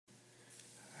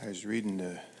I was reading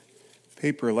the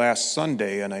paper last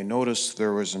Sunday and I noticed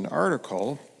there was an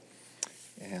article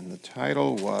and the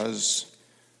title was,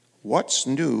 "What's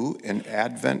New in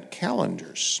Advent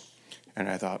Calendars?" And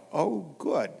I thought, oh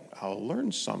good, I'll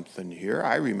learn something here.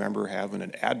 I remember having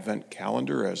an Advent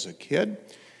calendar as a kid,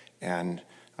 and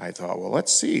I thought, well,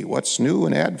 let's see, what's new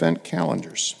in Advent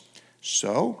calendars?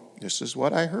 So this is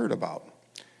what I heard about.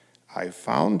 I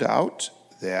found out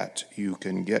that you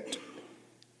can get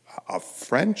a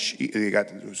French,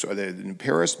 the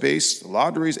Paris-based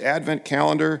Lauderies Advent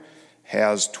calendar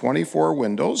has 24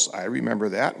 windows. I remember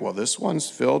that. Well, this one's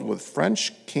filled with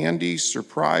French candy,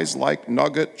 surprise-like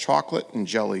nugget, chocolate, and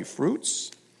jelly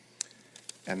fruits.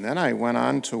 And then I went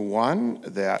on to one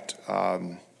that,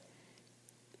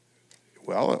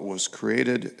 it was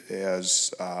created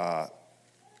as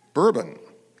bourbon.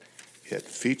 It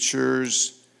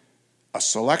features a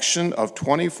selection of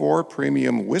 24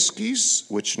 premium whiskeys,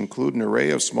 which include an array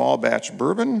of small batch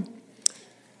bourbon.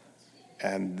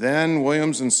 And then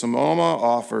Williams & Sonoma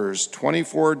offers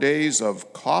 24 days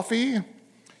of coffee.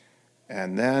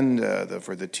 And then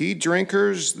for the tea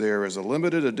drinkers, there is a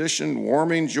limited edition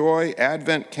Warming Joy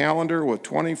Advent calendar with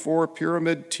 24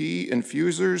 pyramid tea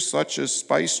infusers such as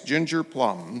spiced ginger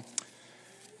plum.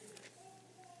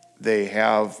 They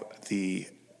have the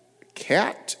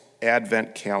cat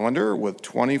Advent calendar with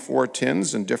 24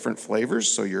 tins in different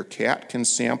flavors so your cat can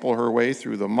sample her way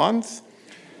through the month.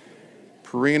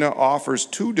 Purina offers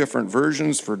 2 different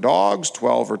versions for dogs,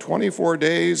 12 or 24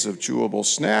 days of chewable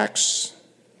snacks.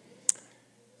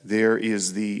 There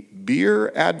is the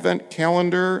Beer Advent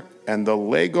calendar and the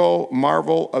Lego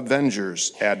Marvel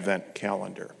Avengers Advent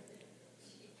calendar.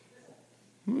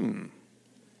 Did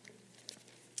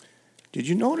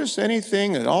you notice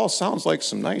anything? It all sounds like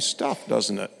some nice stuff,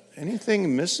 doesn't it?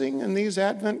 Anything missing in these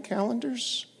Advent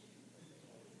calendars?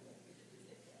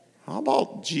 How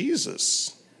about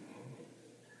Jesus?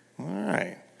 All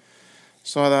right.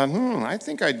 So I thought, I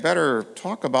think I'd better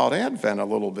talk about Advent a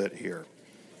little bit here.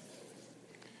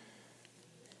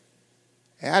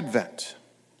 Advent,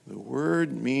 the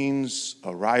word means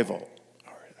arrival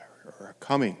or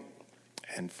coming.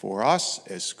 And for us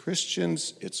as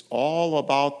Christians, it's all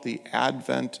about the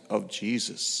advent of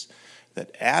Jesus.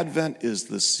 That Advent is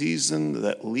the season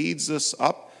that leads us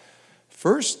up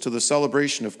first to the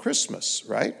celebration of Christmas,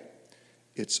 right?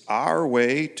 It's our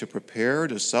way to prepare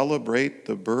to celebrate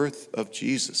the birth of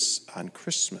Jesus on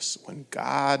Christmas when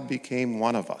God became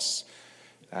one of us.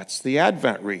 That's the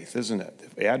Advent wreath, isn't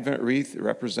it? The Advent wreath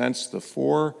represents the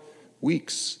 4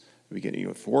 weeks, beginning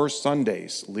with 4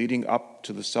 Sundays leading up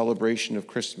to the celebration of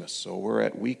Christmas. So we're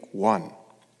at week 1.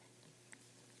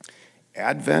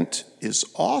 Advent is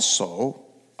also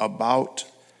about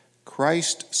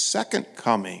Christ's second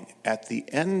coming at the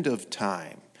end of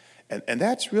time. And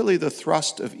that's really the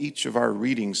thrust of each of our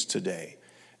readings today.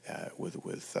 I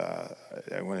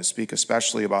want to speak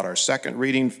especially about our second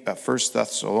reading, 1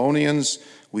 Thessalonians.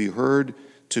 We heard,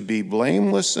 to be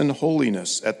blameless in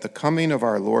holiness at the coming of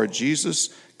our Lord Jesus,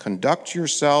 conduct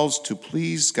yourselves to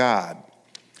please God.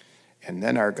 And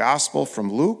then our gospel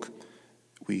from Luke,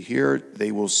 we hear,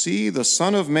 they will see the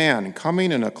Son of Man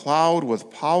coming in a cloud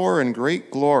with power and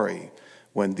great glory.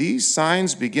 When these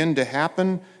signs begin to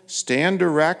happen, stand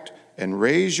erect and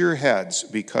raise your heads,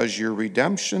 because your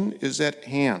redemption is at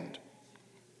hand.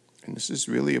 And this is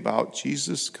really about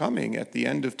Jesus coming at the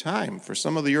end of time. For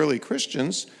some of the early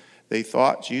Christians, they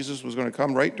thought Jesus was going to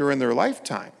come right during their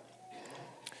lifetime.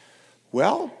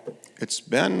 Well, it's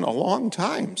been a long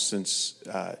time since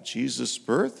Jesus'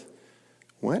 birth.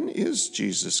 When is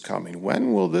Jesus coming?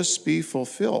 When will this be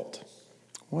fulfilled?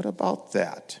 What about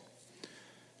that?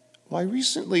 Well, I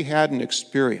recently had an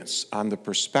experience on the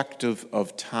perspective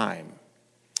of time.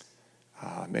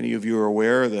 Many of you are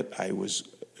aware that I was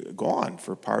gone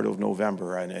for part of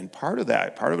November, and part of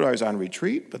it I was on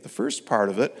retreat, but the first part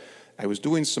of it, I was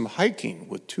doing some hiking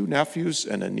with 2 nephews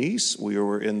and a niece. We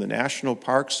were in the national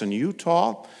parks in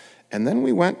Utah, and then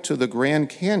we went to the Grand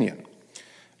Canyon.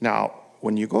 Now,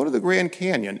 when you go to the Grand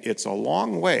Canyon, it's a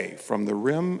long way from the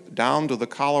rim down to the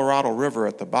Colorado River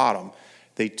at the bottom.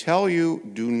 They tell you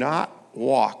do not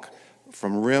walk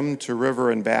from rim to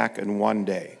river and back in one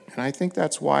day. And I think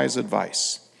that's wise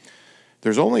advice.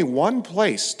 There's only one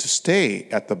place to stay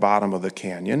at the bottom of the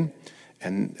canyon,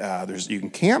 and you can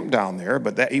camp down there,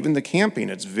 but even the camping,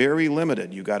 it's very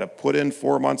limited. You got to put in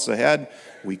 4 months ahead.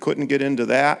 We couldn't get into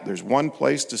that. There's one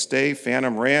place to stay,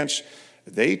 Phantom Ranch.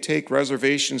 They take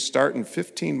reservations starting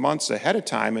 15 months ahead of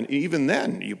time, and even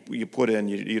then, you put in,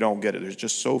 you don't get it. There's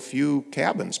just so few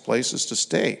cabins, places to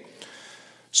stay.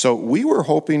 So we were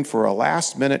hoping for a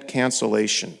last-minute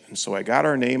cancellation, and so I got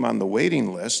our name on the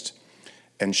waiting list,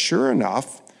 And sure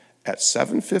enough, at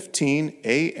 7:15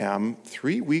 a.m.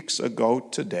 3 weeks ago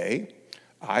today,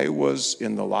 I was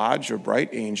in the lodge of Bright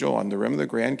Angel on the rim of the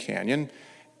Grand Canyon,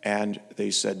 and they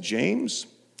said, "James,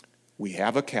 we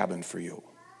have a cabin for you."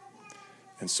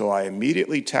 And so I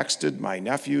immediately texted my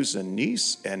nephews and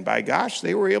niece, and by gosh,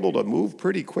 they were able to move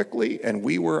pretty quickly, and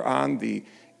we were on the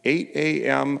 8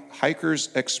 a.m. Hikers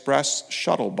Express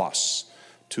shuttle bus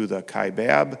to the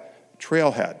Kaibab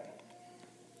trailhead.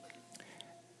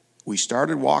 We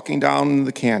started walking down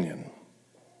the canyon.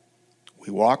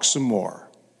 We walked some more.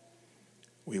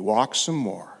 We walked some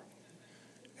more.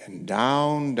 And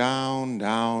down, down,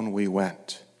 down we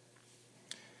went.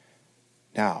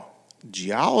 Now,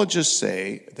 geologists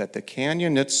say that the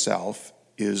canyon itself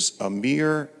is a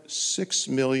mere 6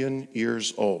 million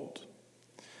years old.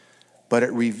 But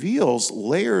it reveals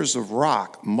layers of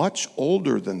rock much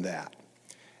older than that.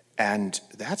 And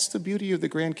that's the beauty of the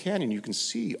Grand Canyon. You can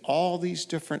see all these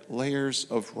different layers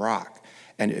of rock.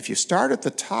 And if you start at the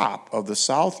top of the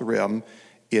south rim,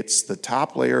 the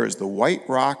top layer is the white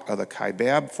rock of the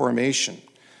Kaibab Formation.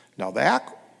 Now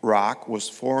that rock was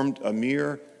formed a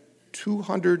mere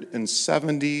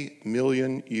 270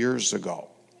 million years ago.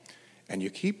 And you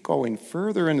keep going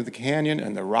further into the canyon,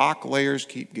 and the rock layers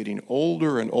keep getting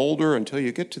older and older until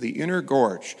you get to the inner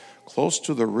gorge, close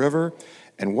to the river.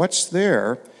 And what's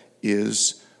there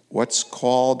is what's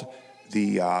called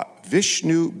the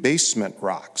Vishnu basement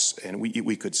rocks. And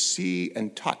we could see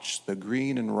and touch the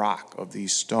green and rock of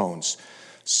these stones.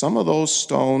 Some of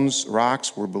those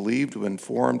rocks were believed to have been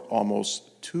formed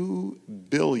almost 2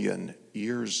 billion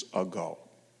years ago.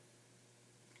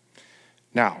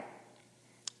 Now,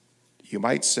 you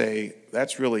might say,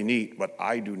 that's really neat, but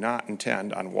I do not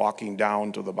intend on walking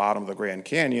down to the bottom of the Grand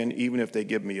Canyon, even if they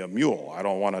give me a mule. I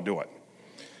don't want to do it.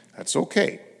 That's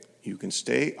okay. You can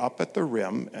stay up at the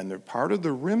rim, and they're part of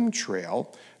the rim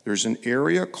trail. There's an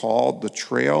area called the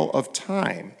Trail of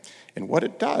Time. And what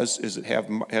it does is it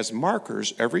has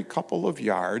markers every couple of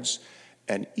yards,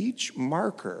 and each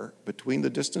marker, between the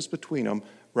distance between them,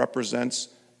 represents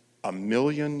 1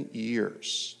 million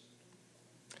years.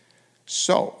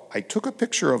 So I took a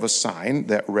picture of a sign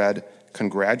that read,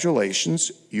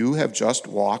 "Congratulations, you have just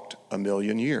walked 1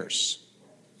 million years."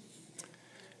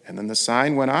 And then the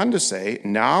sign went on to say,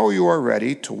 "Now you are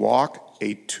ready to walk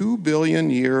a 2 billion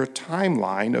year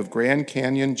timeline of Grand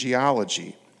Canyon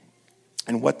geology."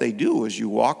 And what they do is you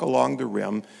walk along the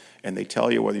rim, and they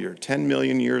tell you whether you're 10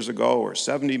 million years ago or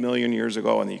 70 million years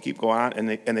ago, and then you keep going on,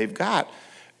 and they've got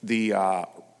the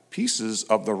pieces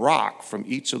of the rock from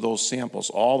each of those samples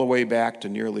all the way back to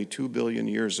nearly 2 billion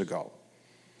years ago.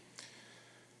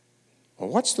 Well,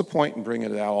 what's the point in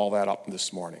bringing all that up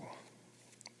this morning?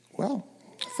 Well,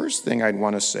 the first thing I'd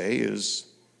want to say is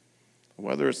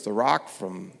whether it's the rock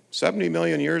from 70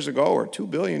 million years ago or 2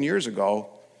 billion years ago,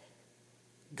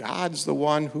 God's the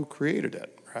one who created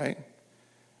it, right?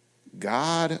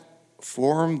 God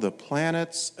formed the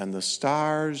planets and the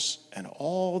stars and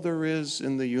all there is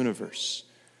in the universe.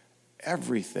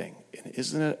 Everything. And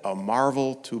isn't it a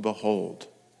marvel to behold?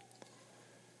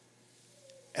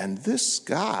 And this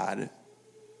God,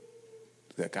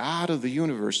 the God of the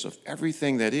universe, of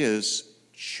everything that is,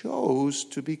 chose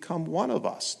to become one of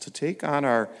us, to take on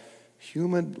our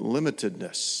human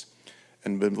limitedness.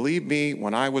 And believe me,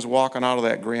 when I was walking out of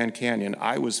that Grand Canyon,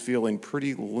 I was feeling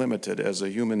pretty limited as a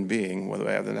human being when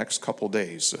I have the next couple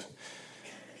days.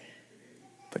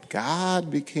 But God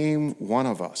became one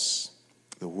of us.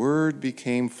 The Word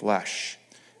became flesh,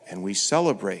 and we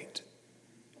celebrate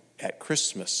at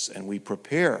Christmas, and we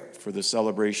prepare for the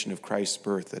celebration of Christ's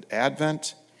birth at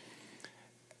Advent.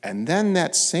 And then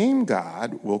that same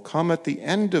God will come at the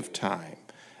end of time.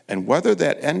 And whether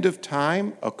that end of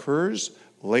time occurs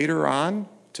later on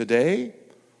today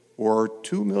or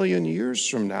 2 million years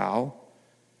from now,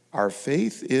 our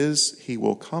faith is he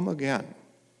will come again.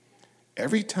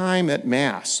 Every time at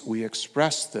Mass we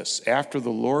express this after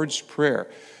the Lord's Prayer,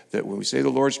 that when we say the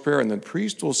Lord's Prayer, and the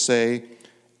priest will say,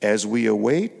 "As we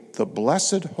await the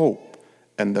blessed hope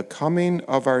and the coming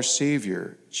of our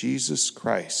Savior, Jesus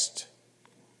Christ."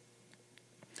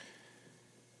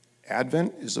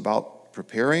 Advent is about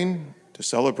preparing to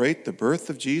celebrate the birth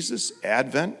of Jesus.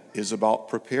 Advent is about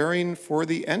preparing for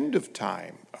the end of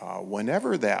time,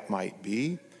 whenever that might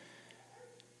be.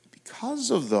 Because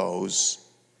of those,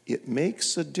 it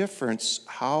makes a difference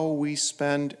how we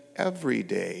spend every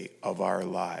day of our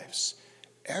lives.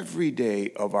 Every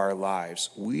day of our lives,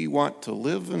 we want to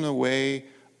live in a way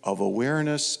of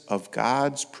awareness of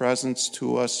God's presence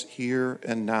to us here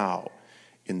and now,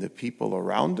 in the people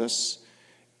around us,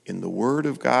 in the Word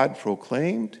of God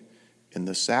proclaimed, in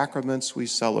the sacraments we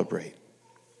celebrate.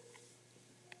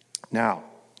 Now,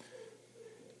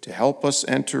 to help us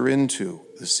enter into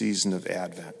the season of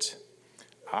Advent,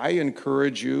 I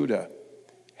encourage you to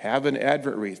have an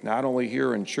Advent wreath, not only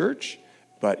here in church,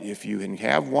 but if you can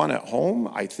have one at home,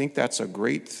 I think that's a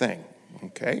great thing,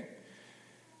 okay?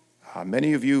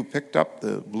 Many of you picked up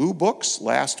the blue books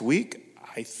last week.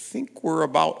 I think we're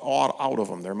about all out of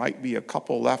them. There might be a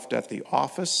couple left at the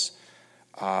office.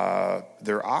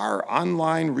 There are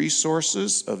online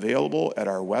resources available at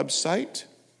our website.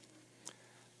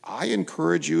 I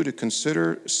encourage you to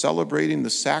consider celebrating the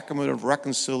sacrament of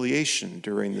reconciliation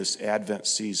during this Advent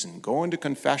season. Going to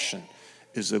confession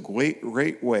is a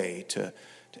great way to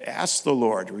ask the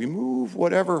Lord to remove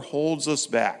whatever holds us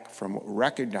back from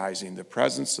recognizing the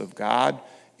presence of God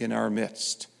in our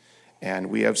midst. And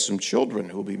we have some children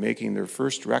who will be making their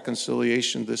first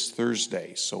reconciliation this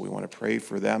Thursday, so we want to pray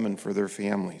for them and for their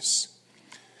families.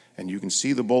 And you can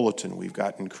see the bulletin. We've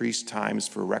got increased times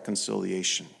for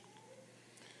reconciliation.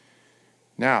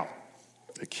 Now,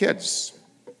 the kids,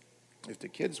 if the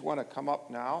kids want to come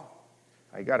up now,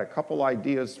 I got a couple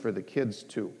ideas for the kids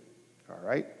too, all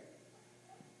right?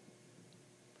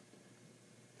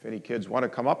 If any kids want to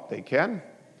come up, they can.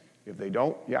 If they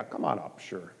don't, yeah, come on up,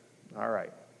 sure. All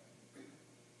right.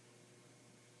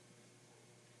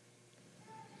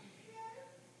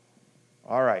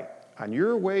 All right, on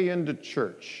your way into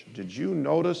church, did you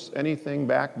notice anything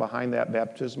back behind that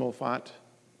baptismal font?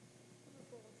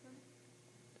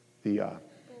 The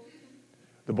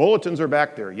bulletins are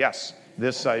back there, yes.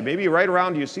 This maybe right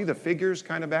around, do you see the figures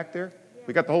kind of back there?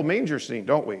 We got the whole manger scene,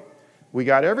 don't we? We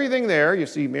got everything there. You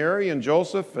see Mary and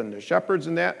Joseph and the shepherds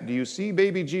and that. Do you see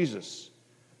baby Jesus?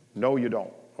 No, you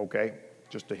don't, okay?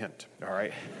 Just a hint, all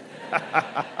right?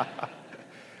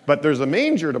 But there's a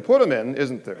manger to put him in,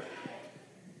 isn't there?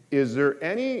 Is there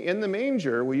any, in the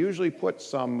manger, we usually put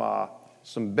some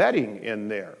bedding in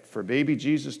there for baby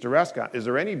Jesus to rest on. Is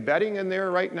there any bedding in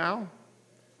there right now?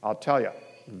 I'll tell you,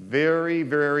 very,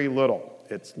 very little.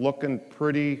 It's looking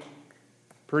pretty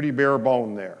bare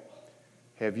bone there.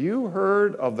 Have you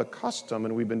heard of the custom,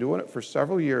 and we've been doing it for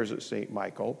several years at St.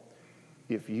 Michael,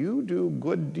 if you do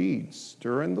good deeds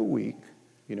during the week,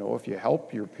 you know, if you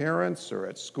help your parents or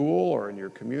at school or in your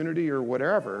community or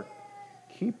whatever,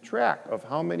 keep track of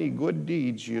how many good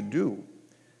deeds you do.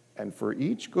 And for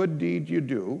each good deed you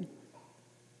do,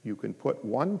 you can put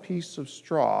one piece of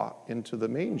straw into the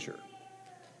manger.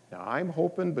 Now, I'm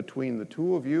hoping between the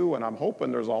two of you, and I'm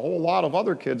hoping there's a whole lot of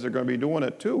other kids that are going to be doing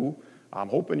it too, I'm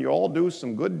hoping you all do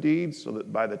some good deeds so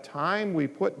that by the time we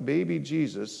put baby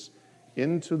Jesus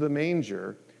into the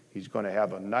manger, he's going to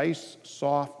have a nice,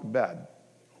 soft bed,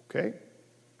 okay?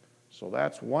 So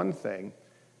that's one thing.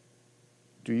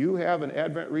 Do you have an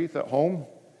Advent wreath at home?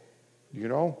 Do you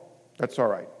know? That's all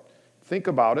right. Think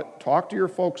about it. Talk to your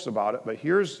folks about it. But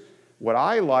here's what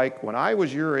I like. When I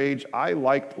was your age, I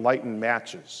liked lighting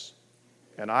matches.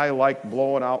 And I liked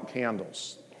blowing out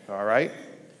candles. All right?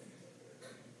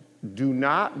 Do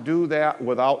not do that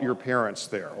without your parents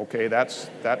there, okay? That's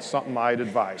something I'd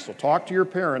advise. So talk to your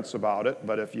parents about it.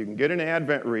 But if you can get an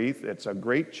Advent wreath, it's a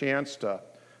great chance to,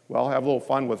 well, have a little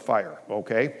fun with fire,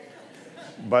 okay?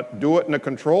 But do it in a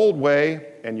controlled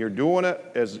way, and you're doing it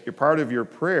as part of your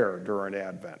prayer during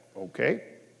Advent, okay?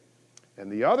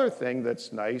 And the other thing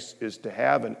that's nice is to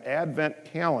have an Advent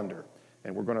calendar.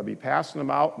 And we're going to be passing them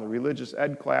out in the religious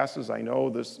ed classes, I know,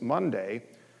 this Monday.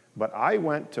 But I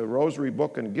went to Rosary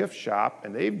Book and Gift Shop,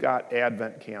 and they've got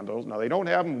Advent candles. Now, they don't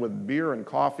have them with beer and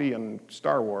coffee and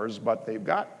Star Wars, but they've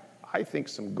got, I think,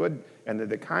 some good, and they're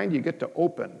the kind you get to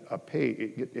open a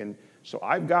page in. So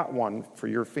I've got one for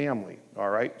your family,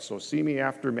 all right? So see me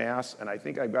after Mass, and I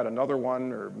think I've got another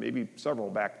one or maybe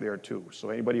several back there too. So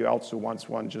anybody else who wants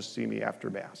one, just see me after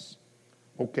Mass.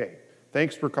 Okay,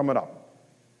 thanks for coming up.